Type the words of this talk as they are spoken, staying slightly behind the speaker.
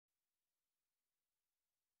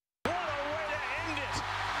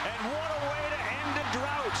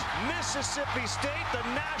Mississippi State, the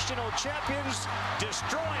national champions,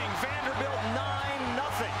 destroying Vanderbilt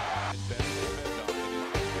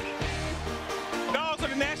 9-0. Dogs are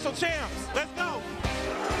the national champs. Let's go.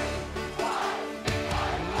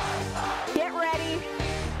 Get ready.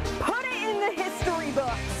 Put it in the history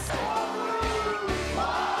books.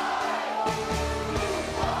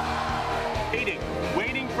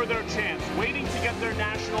 Waiting for their chance, waiting to get their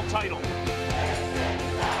national title.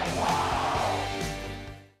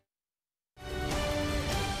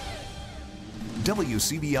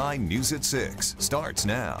 WCBI News at 6 starts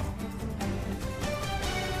now.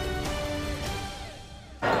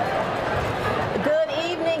 Good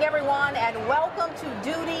evening, everyone, and welcome to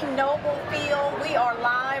Dudy Noble Field. We are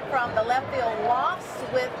live from the left field lofts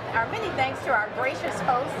with our many thanks to our gracious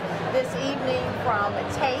hosts this evening from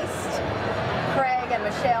Taste, Craig and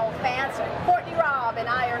Michelle Fance. Courtney, Rob, and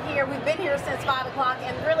I are here. We've been here since 5 o'clock,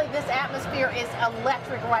 and really this atmosphere is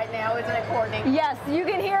electric right now, isn't it, Courtney? Yes, you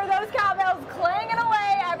can hear those cowbells clanging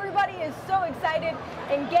away. Everybody is so excited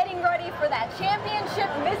and getting ready for that championship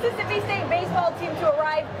Mississippi State baseball team to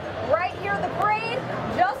arrive right here. The parade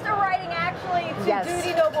just arriving actually to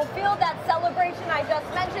Dudy Noble Field. That celebration I just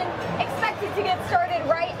mentioned, expected to get started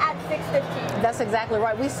right at 6:15. That's exactly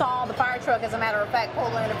right. We saw the fire truck, as a matter of fact,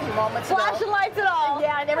 pull in a few moments ago. Flashing lights and all.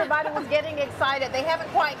 Yeah, and everybody was getting excited. They haven't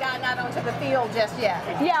quite gotten out onto the field just yet.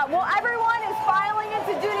 Yeah, well, everyone is filing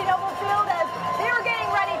into Dudy Noble Field as they are getting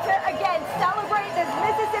ready to, again, celebrate this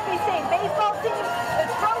Mississippi State baseball team. The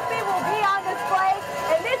trophy will be on display,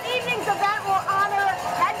 and this evening's event will honor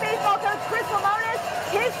head baseball coach Chris Lamonis.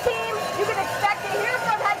 His team, you can expect to hear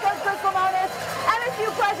from head coach Chris Lamonis,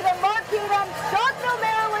 MSU President Mark Keaton, Dorksville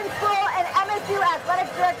Maryland School, and MSU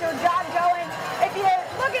Athletics Director John Goen. If you're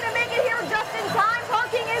looking to make it here just in time,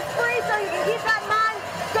 parking is free, so you can keep that in mind.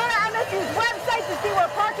 Go to MSU's website to see where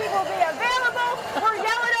parking will be available. We're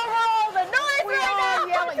yelling over all the noise right now.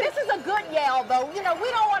 Yelling. This is a good yell, though. You know, we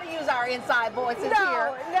don't want to use our inside voices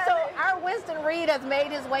here. So our Winston Reed has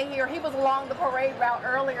made his way here. He was along the parade route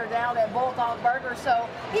earlier down at Bulldog Burger, so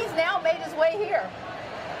he's now made his way here.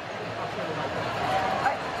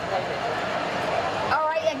 All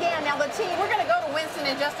right, again, now the team, we're going to go to Winston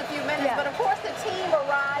in just a few minutes, but of course the team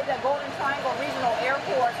arrived at Golden Triangle Regional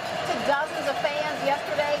Airport to dozens of fans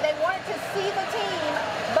yesterday. They wanted to see the team,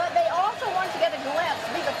 but they also wanted to get a glimpse,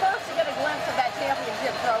 be the first to get a glimpse of that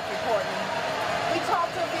championship trophy, Courtney. We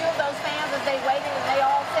talked to a few of those fans as they waited, and they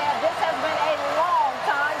all said this has been a long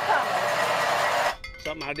time coming.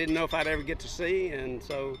 Something I didn't know if I'd ever get to see, and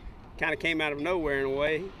so kind of came out of nowhere in a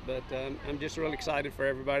way, but I'm just really excited for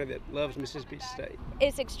everybody that loves Mississippi State.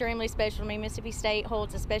 It's extremely special to me. Mississippi State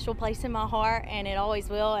holds a special place in my heart, and it always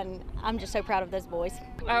will, and I'm just so proud of those boys.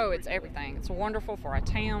 Oh, it's everything. It's wonderful for our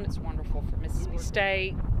town. It's wonderful for Mississippi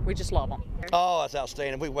State. We just love them. Oh, that's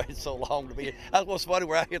outstanding. We waited so long to be here. That's what's funny.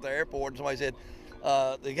 We're out here at the airport, and somebody said,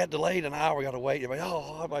 they got delayed an hour, we got to wait.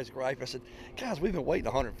 Everybody's griping. I said, guys, we've been waiting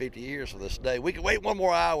 150 years for this day. We can wait one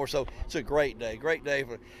more hour, so it's a great day.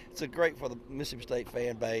 It's great for the Mississippi State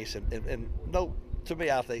fan base, and no, to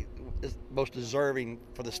me, I think it's most deserving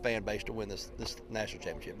for this fan base to win this national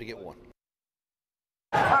championship, to get one.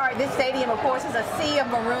 All right, this stadium, of course, is a sea of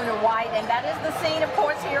maroon and white, and that is the scene, of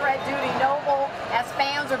course, here at Dudy Noble as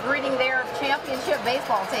fans are greeting their championship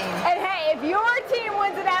baseball team. And hey, if your team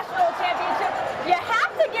wins a national championship, you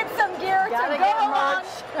have to get some gear to go along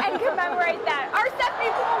and commemorate that. Our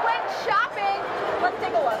Stephanie Poole went shopping. Let's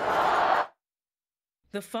take a look.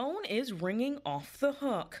 The phone is ringing off the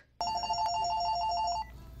hook.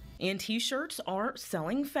 And t-shirts are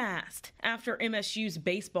selling fast. After MSU's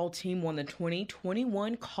baseball team won the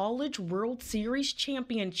 2021 College World Series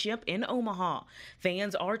Championship in Omaha,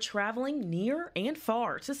 fans are traveling near and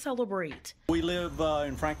far to celebrate. We live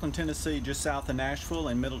in Franklin, Tennessee, just south of Nashville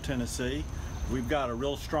and Middle Tennessee. We've got a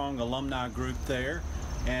real strong alumni group there,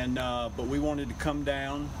 and but we wanted to come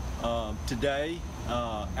down today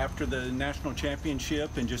after the national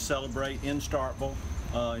championship and just celebrate in Starkville.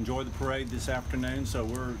 Enjoy the parade this afternoon, so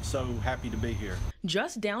we're so happy to be here.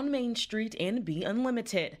 Just down Main Street and Be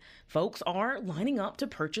Unlimited, folks are lining up to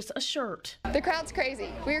purchase a shirt. The crowd's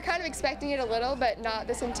crazy. We were kind of expecting it a little, but not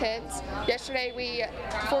this intense. Yesterday,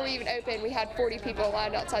 before we even opened, we had 40 people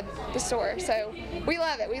lined outside the store, so we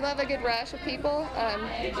love it. We love a good rush of people.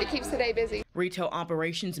 It keeps the day busy. Retail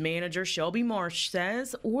Operations Manager Shelby Marsh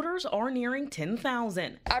says orders are nearing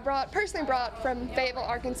 10,000. I personally brought from Fayetteville,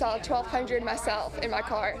 Arkansas, 1,200 myself in my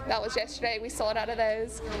car. That was yesterday. We sold out of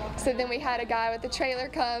those. So then we had a guy with the trailer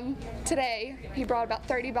come today. He brought about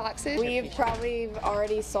 30 boxes. We've probably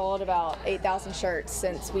already sold about 8,000 shirts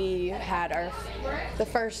since we had the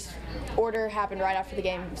first order happened right after the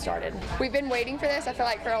game started. We've been waiting for this, I feel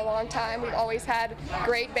like, for a long time. We've always had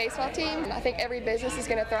great baseball team. I think every business is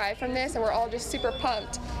going to thrive from this, and we're all just super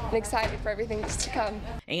pumped and excited for everything that's to come.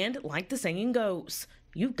 And like the saying goes,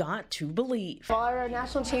 you've got to believe. All our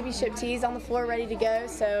national championship tees on the floor ready to go,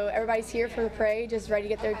 so everybody's here for the parade, just ready to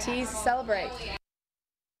get their tees to celebrate.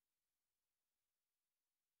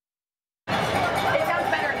 It sounds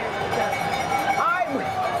better now. All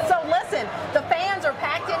right, so listen, the fans are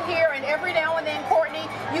packed in here, and every now and then, Courtney,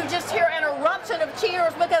 you just hear an eruption of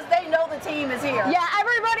cheers because they know the team is here. Yeah,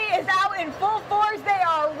 everybody is out in full force. They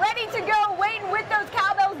are ready to go, waiting with those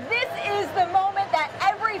cowbells. This is the moment that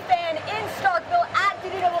every fan in Starkville at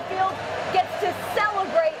Dudy Noble Field gets to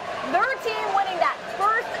celebrate their team winning that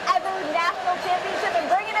first ever national championship and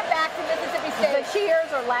bringing it back to Mississippi State. The cheers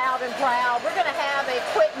are loud and proud. We're going to have a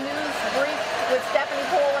quick news brief with Stephanie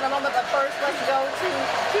Poole in a moment, but first let's go to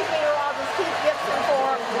Chief Meteorologist Keith Gibson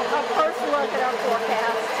for a first look at our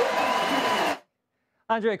forecast.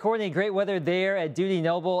 Andre, Courtney, great weather there at Dudy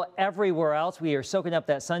Noble. Everywhere else, we are soaking up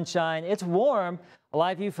that sunshine. It's warm. A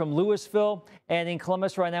live view from Louisville, and in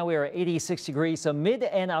Columbus right now we are at 86 degrees, so mid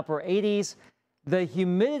and upper 80s. The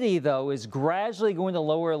humidity, though, is gradually going to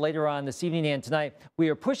lower later on this evening and tonight. We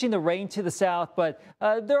are pushing the rain to the south, but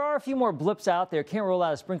there are a few more blips out there. Can't rule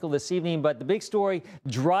out a sprinkle this evening, but the big story,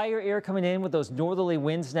 drier air coming in with those northerly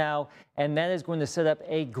winds now, and that is going to set up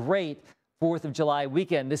a great 4th of July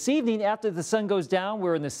weekend. This evening, after the sun goes down,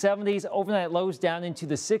 we're in the 70s, overnight lows down into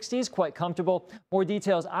the 60s, quite comfortable. More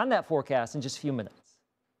details on that forecast in just a few minutes.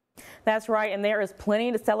 That's right, and there is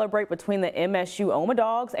plenty to celebrate between the MSU Oma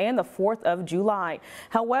Dogs and the 4th of July.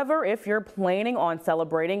 However, if you're planning on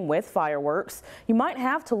celebrating with fireworks, you might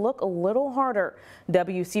have to look a little harder.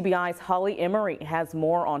 WCBI's Holly Emery has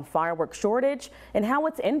more on fireworks shortage and how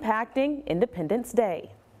it's impacting Independence Day.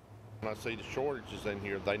 When I see the shortages in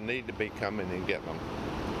here, they need to be coming and getting them,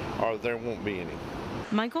 or there won't be any.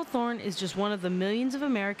 Michael Thorne is just one of the millions of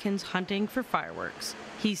Americans hunting for fireworks.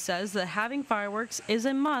 He says that having fireworks is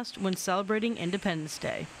a must when celebrating Independence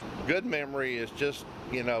Day. Good memory is just,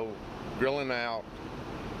 you know, grilling out,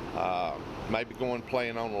 maybe going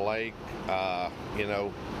playing on the lake, you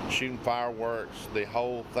know, shooting fireworks, the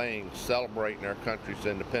whole thing, celebrating our country's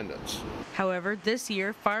independence. However, this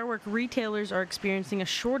year, firework retailers are experiencing a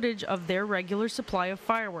shortage of their regular supply of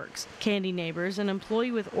fireworks. Candy Neighbors, an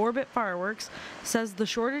employee with Orbit Fireworks, says the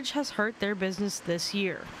shortage has hurt their business this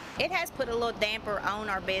year. It has put a little damper on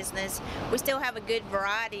our business. We still have a good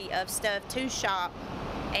variety of stuff to shop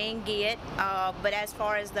and get, but as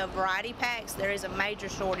far as the variety packs, there is a major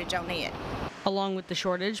shortage on it. Along with the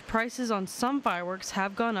shortage, prices on some fireworks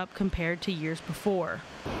have gone up compared to years before.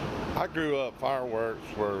 I grew up,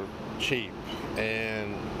 fireworks were cheap,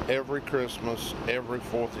 and every Christmas, every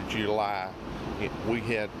 4th of July, we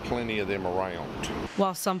had plenty of them around.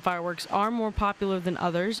 While some fireworks are more popular than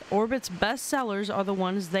others, Orbit's best sellers are the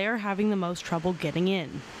ones they are having the most trouble getting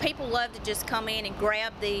in. People love to just come in and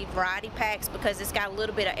grab the variety packs because it's got a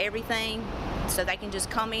little bit of everything, so they can just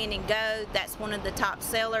come in and go. That's one of the top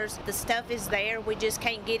sellers. The stuff is there, we just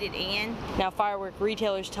can't get it in. Now, firework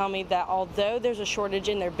retailers tell me that although there's a shortage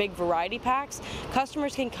in their big variety packs,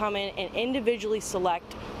 customers can come in and individually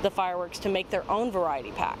select the fireworks to make their own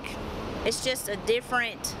variety pack. It's just a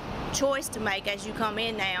different choice to make as you come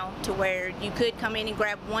in now, to where you could come in and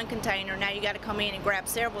grab one container. Now you got to come in and grab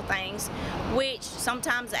several things, which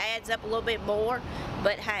sometimes adds up a little bit more,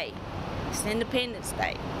 but hey, it's Independence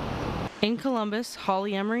Day. In Columbus,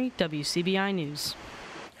 Holly Emery, WCBI News.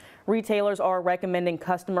 Retailers are recommending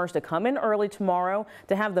customers to come in early tomorrow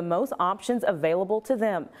to have the most options available to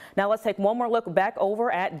them. Now let's take one more look back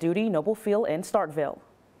over at Dudy Noble Field in Starkville.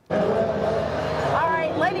 All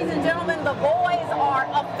right, ladies and gentlemen, the boys are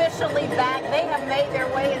officially back. They have made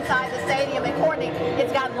their way inside the stadium. And Courtney,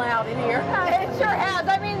 it's gotten loud in here. It sure has.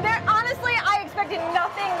 I mean, honestly, I expected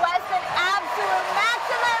nothing less than absolute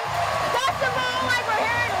maximum decibel like we're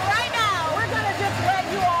hearing right now. We're going to just let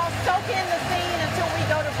you all soak in the scene until we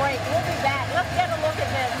go to break. We'll be back. Let's get a look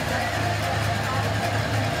at this.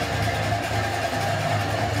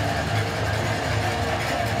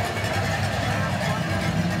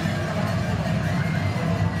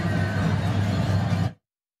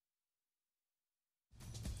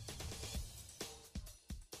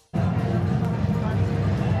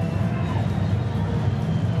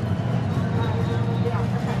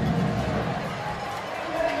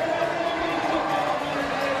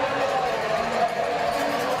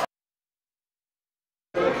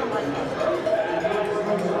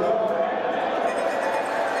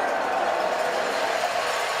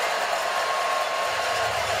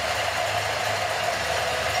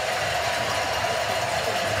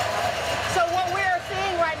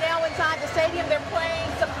 Stadium. They're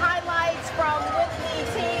playing some highlights from when the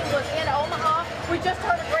team was in Omaha. We just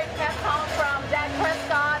heard a great pep talk from Dak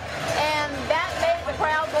Prescott, and that made the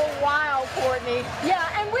crowd go wild, Courtney.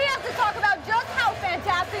 Yeah, and we have to talk about just how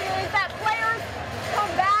fantastic it is that players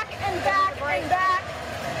come back and back and back.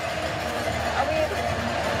 I mean,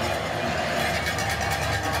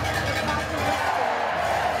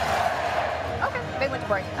 okay, they went to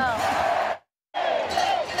break. Oh.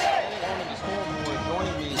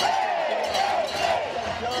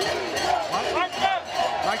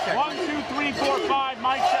 Mic check. 1, 2, 3, 4, 5.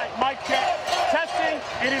 Mic check. Mic check. Testing.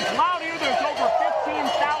 It is loud here. There's over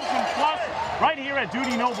 15,000 plus right here at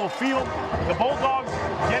Dudy Noble Field. The Bulldogs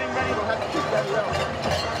getting ready.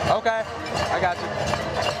 Okay, I got you.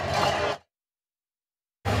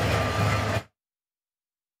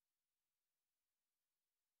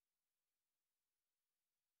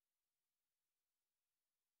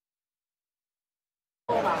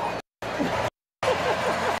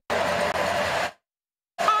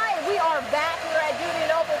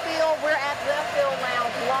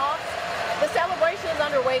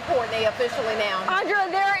 Courtney, officially now. Andra,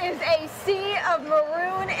 there is a sea of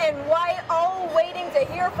maroon and white, all waiting to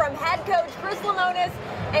hear from head coach Chris Lemonis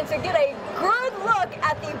and to get a good look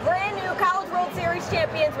at the brand new College World Series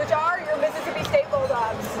champions, which are your Mississippi State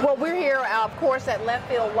Bulldogs. Well, we're here, of course, at Left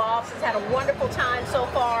Field Lofts. It's had a wonderful time so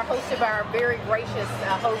far, hosted by our very gracious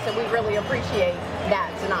host, and we really appreciate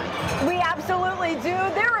that tonight. We absolutely do.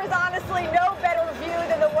 There is honestly no better view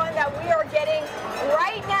than the one that we are getting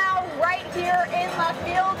right now, right here in Left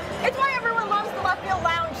Field. It's why everyone loves the Left Field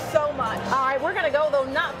Lounge so much. All right, we're going to go, though,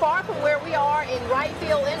 not far from where we are in right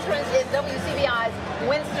field entrance is WCBI's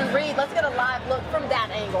Winston Reed. Let's get a live look from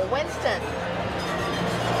that angle. Winston.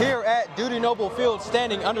 Here at Dudy Noble Field,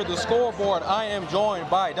 standing under the scoreboard, I am joined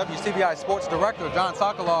by WCBI Sports Director John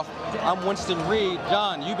Sokoloff. I'm Winston Reed.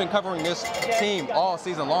 John, you've been covering this team all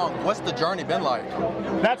season long. What's the journey been like?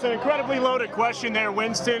 That's an incredibly loaded question there,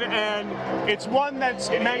 Winston, and it's one that's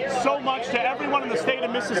meant so much to everyone in the state of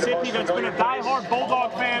Mississippi that's been a diehard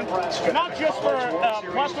Bulldog fan, not just for a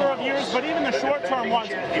plethora of years, but even the short-term ones.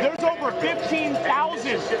 There's over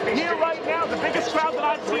 15,000 here right now, the biggest crowd that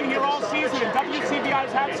I've seen here all season, and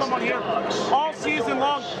WCBI's had someone here all season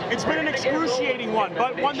long. It's been an excruciating one,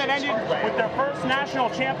 but one that ended with their first national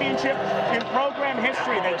championship in program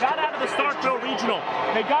history. They got out of the Starkville Regional.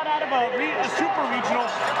 They got out of a super regional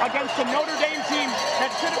against the Notre Dame team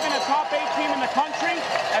that should have been a top 8 team in the country,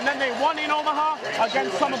 and then they won in Omaha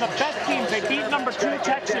against some of the best teams. They beat number 2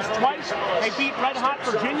 Texas twice. They beat Red Hot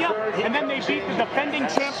Virginia, and then they beat the defending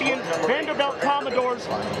champion Vanderbilt Commodores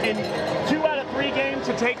in 2 out of 3 games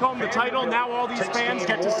to take home the title. Now all these fans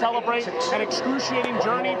get to celebrate an excruciating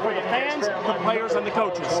journey for the fans, the players, and the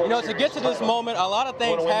coaches. You know, to get to this moment, a lot of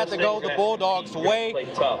things had to go the Bulldogs' way.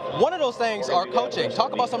 One of those things are coaching.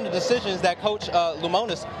 Talk about some of the decisions that Coach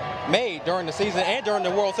Lemonis made during the season and during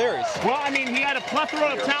the World Series. Well, I mean, he had a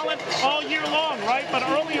plethora of talent all year long, right? But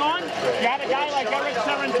early on, you had a guy like Eric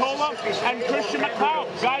Cerantola and Christian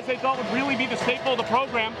McLeod, guys they thought would really be the staple of the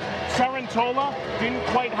program. Cerantola didn't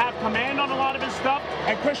quite have command on a lot of his stuff,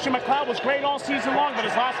 and Christian McLeod was great all season long, but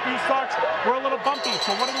his last few starts were a little bumpy.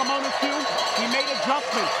 So what did Lemonis do? He made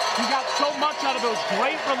adjustments. He got so much out of those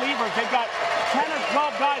great relievers. They've got 10 or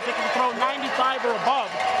 12 guys that can throw 95 or above.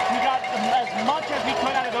 He got as much as he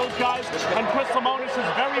could out of those guys, and Chris Lemonis is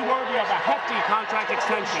very worthy of a hefty contract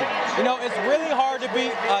extension. You know, it's really hard to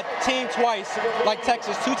beat a team twice, like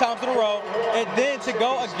Texas, 2 times in a row, and then to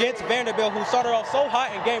go against Vanderbilt, who started off so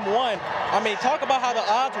hot in game 1. I mean, talk about how the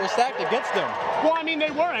odds were stacked against them. Well, I mean,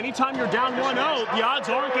 they were. Anytime you're down 1-0, the odds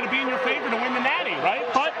aren't going to be in your favor to win the Natty, right?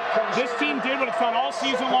 But this team did what it's done all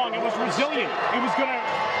season long. It was resilient. It was going to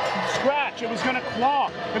scratch. It was going to claw.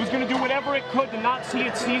 It was going to do whatever it could to not see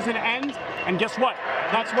its season end. And guess what?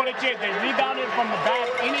 That's what it did. They rebounded from the bad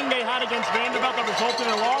inning they had against Vanderbilt that resulted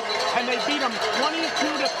in a loss, and they beat them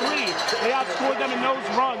 22-3. They outscored them in those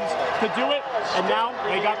runs to do it, and now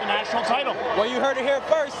they got the national title. Well, you heard it here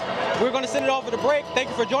first. We're going to send it off at the break. Thank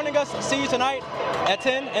you for joining us. See you tonight at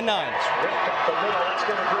 10 and 9.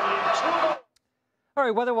 All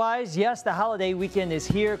right, weather-wise, yes, the holiday weekend is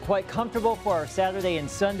here. Quite comfortable for our Saturday and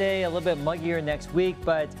Sunday. A little bit muggier next week,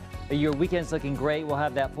 but your weekend's looking great. We'll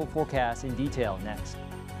have that full forecast in detail next.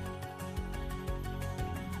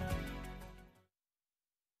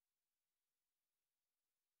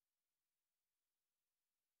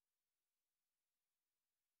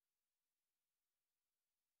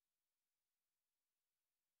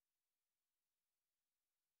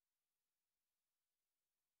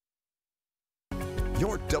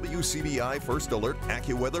 Your WCBI First Alert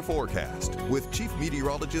AccuWeather forecast with Chief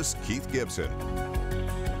Meteorologist Keith Gibson.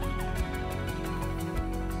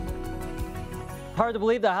 Hard to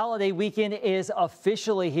believe the holiday weekend is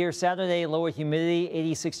officially here. Saturday, lower humidity,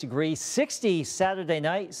 86 degrees, 60 Saturday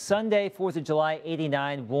night. Sunday, 4th of July,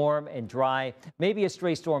 89, warm and dry. Maybe a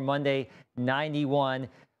stray storm Monday, 91.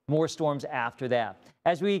 More storms after that.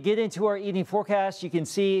 As we get into our evening forecast, you can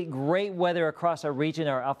see great weather across our region,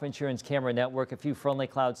 our Alpha Insurance camera network. A few friendly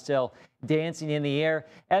clouds still dancing in the air.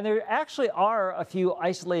 And there actually are a few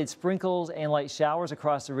isolated sprinkles and light showers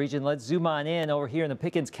across the region. Let's zoom on in over here in the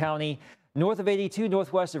Pickens County. North of 82,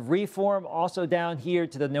 northwest of Reform, also down here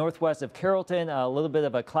to the northwest of Carrollton, a little bit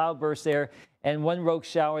of a cloudburst there, and one rogue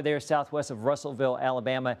shower there southwest of Russellville,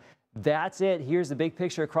 Alabama. That's it. Here's the big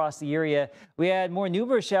picture across the area. We had more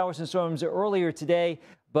numerous showers and storms earlier today,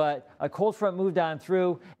 but a cold front moved on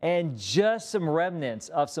through and just some remnants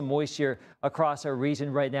of some moisture across our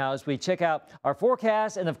region right now as we check out our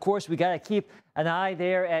forecast. And of course, we got to keep an eye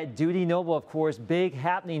there at Dudy Noble. Of course, big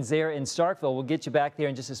happenings there in Starkville. We'll get you back there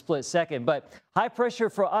in just a split second. But high pressure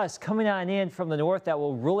for us coming on in from the north that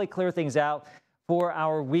will really clear things out for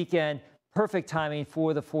our weekend. Perfect timing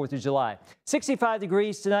for the 4th of July. 65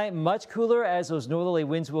 degrees tonight, much cooler as those northerly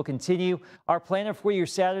winds will continue. Our planner for your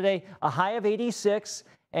Saturday, a high of 86,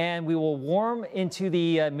 and we will warm into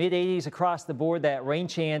the mid-80s across the board. That rain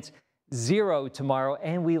chance 0 tomorrow,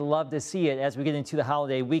 and we love to see it as we get into the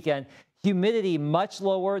holiday weekend. Humidity much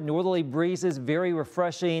lower, northerly breezes very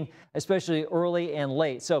refreshing, especially early and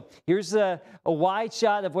late. So here's a wide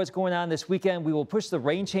shot of what's going on this weekend. We will push the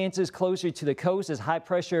rain chances closer to the coast as high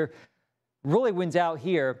pressure really wins out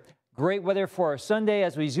here. Great weather for our Sunday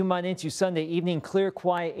as we zoom on into Sunday evening. Clear,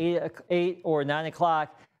 quiet, 8 or 9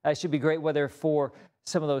 o'clock. Should be great weather for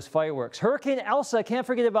some of those fireworks. Hurricane Elsa, can't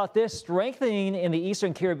forget about this, strengthening in the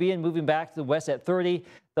eastern Caribbean, moving back to the west at 30.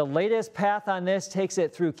 The latest path on this takes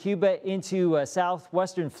it through Cuba into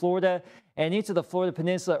southwestern Florida and into the Florida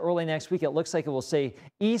Peninsula early next week. It looks like it will stay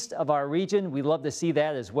east of our region. We love to see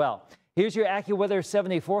that as well. Here's your AccuWeather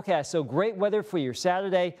 7-day forecast. So great weather for your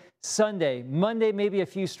Saturday, Sunday, Monday, maybe a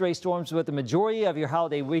few stray storms, but the majority of your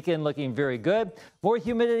holiday weekend looking very good. More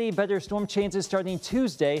humidity, better storm chances starting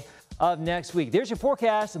Tuesday of next week. There's your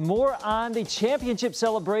forecast. More on the championship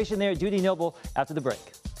celebration there at Dudy Noble after the break.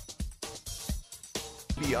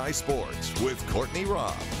 WCBI Sports with Courtney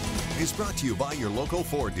Robb is brought to you by your local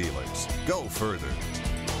Ford dealers. Go further.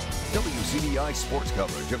 WCBI sports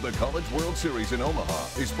coverage of the College World Series in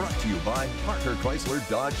Omaha is brought to you by Parker Chrysler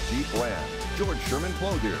Dodge Jeep Ram, George Sherman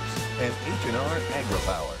Clothiers, and H&R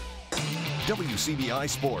AgriPower. WCBI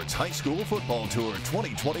Sports High School Football Tour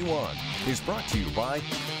 2021 is brought to you by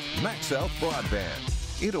MaxSouth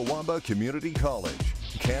Broadband, Itawamba Community College,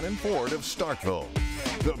 Cannon Ford of Starkville,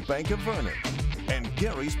 the Bank of Vernon, and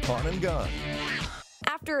Gary's Pawn and Gun.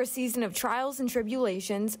 After a season of trials and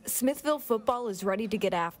tribulations, Smithville football is ready to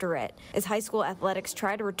get after it. As high school athletics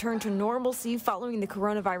try to return to normalcy following the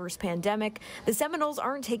coronavirus pandemic, the Seminoles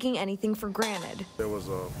aren't taking anything for granted. There was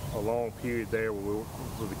a long period there where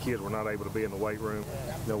the kids were not able to be in the weight room.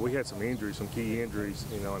 You know, we had some injuries, some key injuries,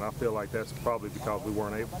 you know, and I feel like that's probably because we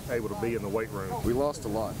weren't able to be in the weight room. We lost a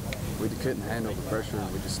lot. We couldn't handle the pressure,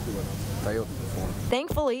 and we just failed to perform.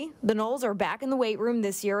 Thankfully, the Noles are back in the weight room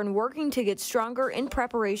this year and working to get stronger in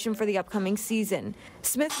preparation for the upcoming season.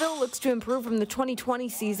 Smithville looks to improve from the 2020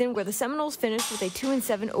 season, where the Seminoles finished with a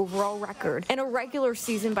 2-7 overall record and a regular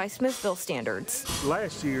season by Smithville standards.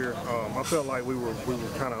 Last year, I felt like we were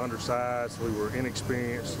kind of undersized, we were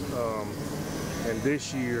inexperienced, and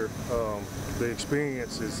this year, the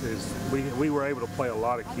experience is we were able to play a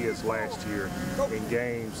lot of kids last year in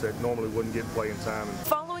games that normally wouldn't get playing time.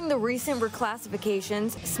 Following the recent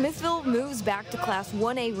reclassifications, Smithville moves back to Class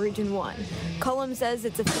 1A Region 1. Cullum says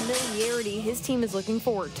it's a familiarity his team is looking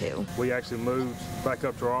forward to. We actually moved back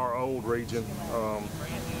up to our old region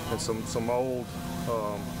and some old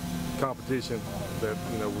competition that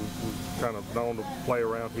we've kind of known to play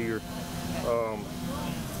around here.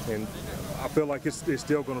 And I feel like it's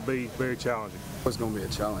still going to be very challenging. It's going to be a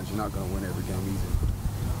challenge. You're not going to win every game easy.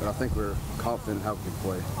 But I think we're confident in how we can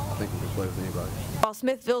play. I think we can play with anybody. While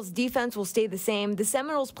Smithville's defense will stay the same, the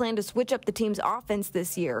Seminoles plan to switch up the team's offense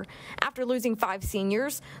this year. After losing 5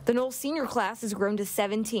 seniors, the Noles senior class has grown to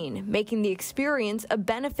 17, making the experience a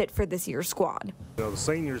benefit for this year's squad. The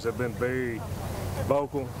seniors have been very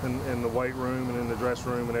vocal in the weight room and in the dress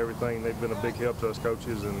room and everything. They've been a big help to us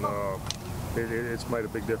coaches, and it's made a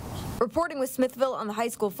big difference. Reporting with Smithville on the high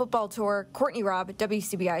school football tour, Courtney Robb,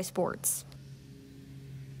 WCBI Sports.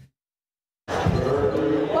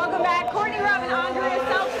 Welcome back. Courtney Robb and Andrea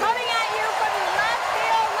Self coming at you from the left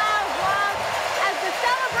field lounge love as the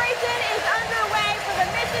celebration is underway for the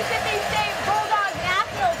Mississippi State Bulldog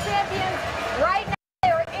National Champions. Right now,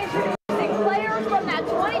 they are introducing players from that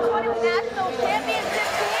 2020 National Championship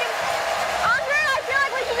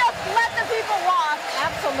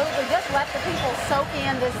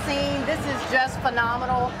team. This is just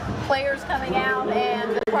phenomenal. Players coming out,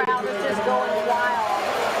 and the crowd is just going wild.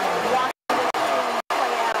 Watching this team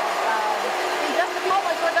play out. In just a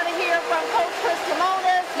moment, we're going to hear from Coach Chris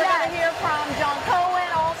Lamonis. We're going to hear from John Cohen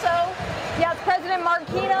also. Yes, President Mark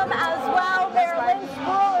Keenum as well. There, Lynn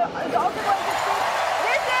Sproul is also going to speak.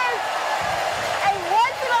 This is a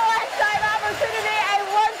once-in-a-lifetime opportunity, a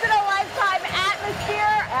once-in-a-lifetime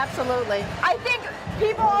atmosphere. Absolutely. I think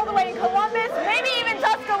people all the way in Columbus, maybe even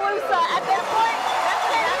Tuscaloosa at this point.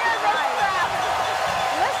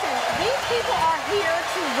 Listen, these people are here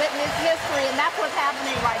to witness history, and that's what's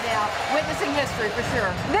happening right now. Witnessing history, for sure.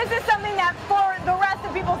 This is something that for the rest of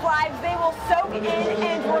people's lives, they will soak in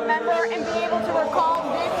and remember and be able to recall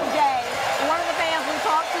this day. One of the fans we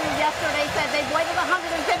talked to yesterday said they've waited 150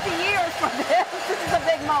 years for this. This is a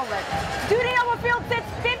big moment. Dudy Noble Field sits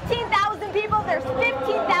 15,000 people. There's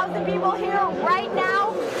 15,000 people here right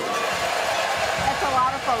now. That's a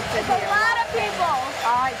lot of folks in here. It's a lot of people.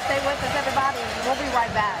 All right, stay with us, everybody. We'll be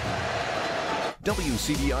right back.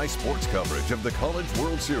 WCBI sports coverage of the College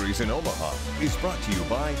World Series in Omaha is brought to you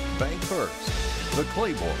by Bank First, the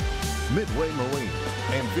Claiborne, Midway Marine,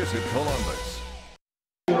 and Visit Columbus.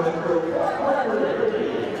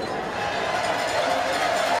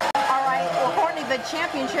 All right, well, Courtney, the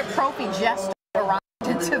championship trophy just arrived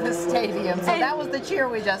into the stadium. So that was the cheer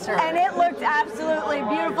we just heard. And it looked absolutely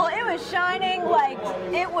beautiful. It was shining like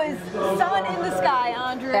it was sun in the sky,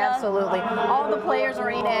 Andrea. Absolutely. All the players are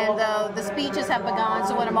in, and the speeches have begun.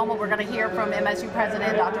 So in a moment, we're going to hear from MSU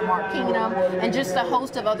President Dr. Mark Keenum and just a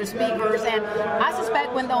host of other speakers. And I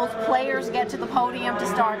suspect when those players get to the podium to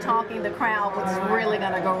start talking, the crowd was really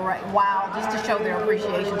going to go wild just to show their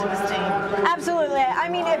appreciation to this team. Absolutely. I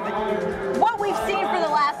mean, if what we've seen for the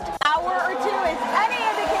last hour or two is any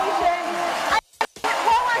indication,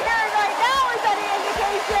 what we're hearing right now is any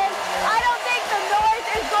indication, I don't think the noise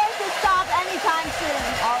is going to stop anytime soon.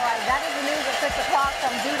 All right, that is the news at 6 o'clock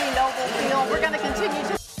from Dudy Noble Field. We're going to continue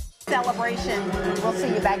to celebration. We'll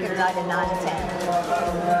see you back here tonight at 9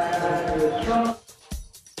 to 10.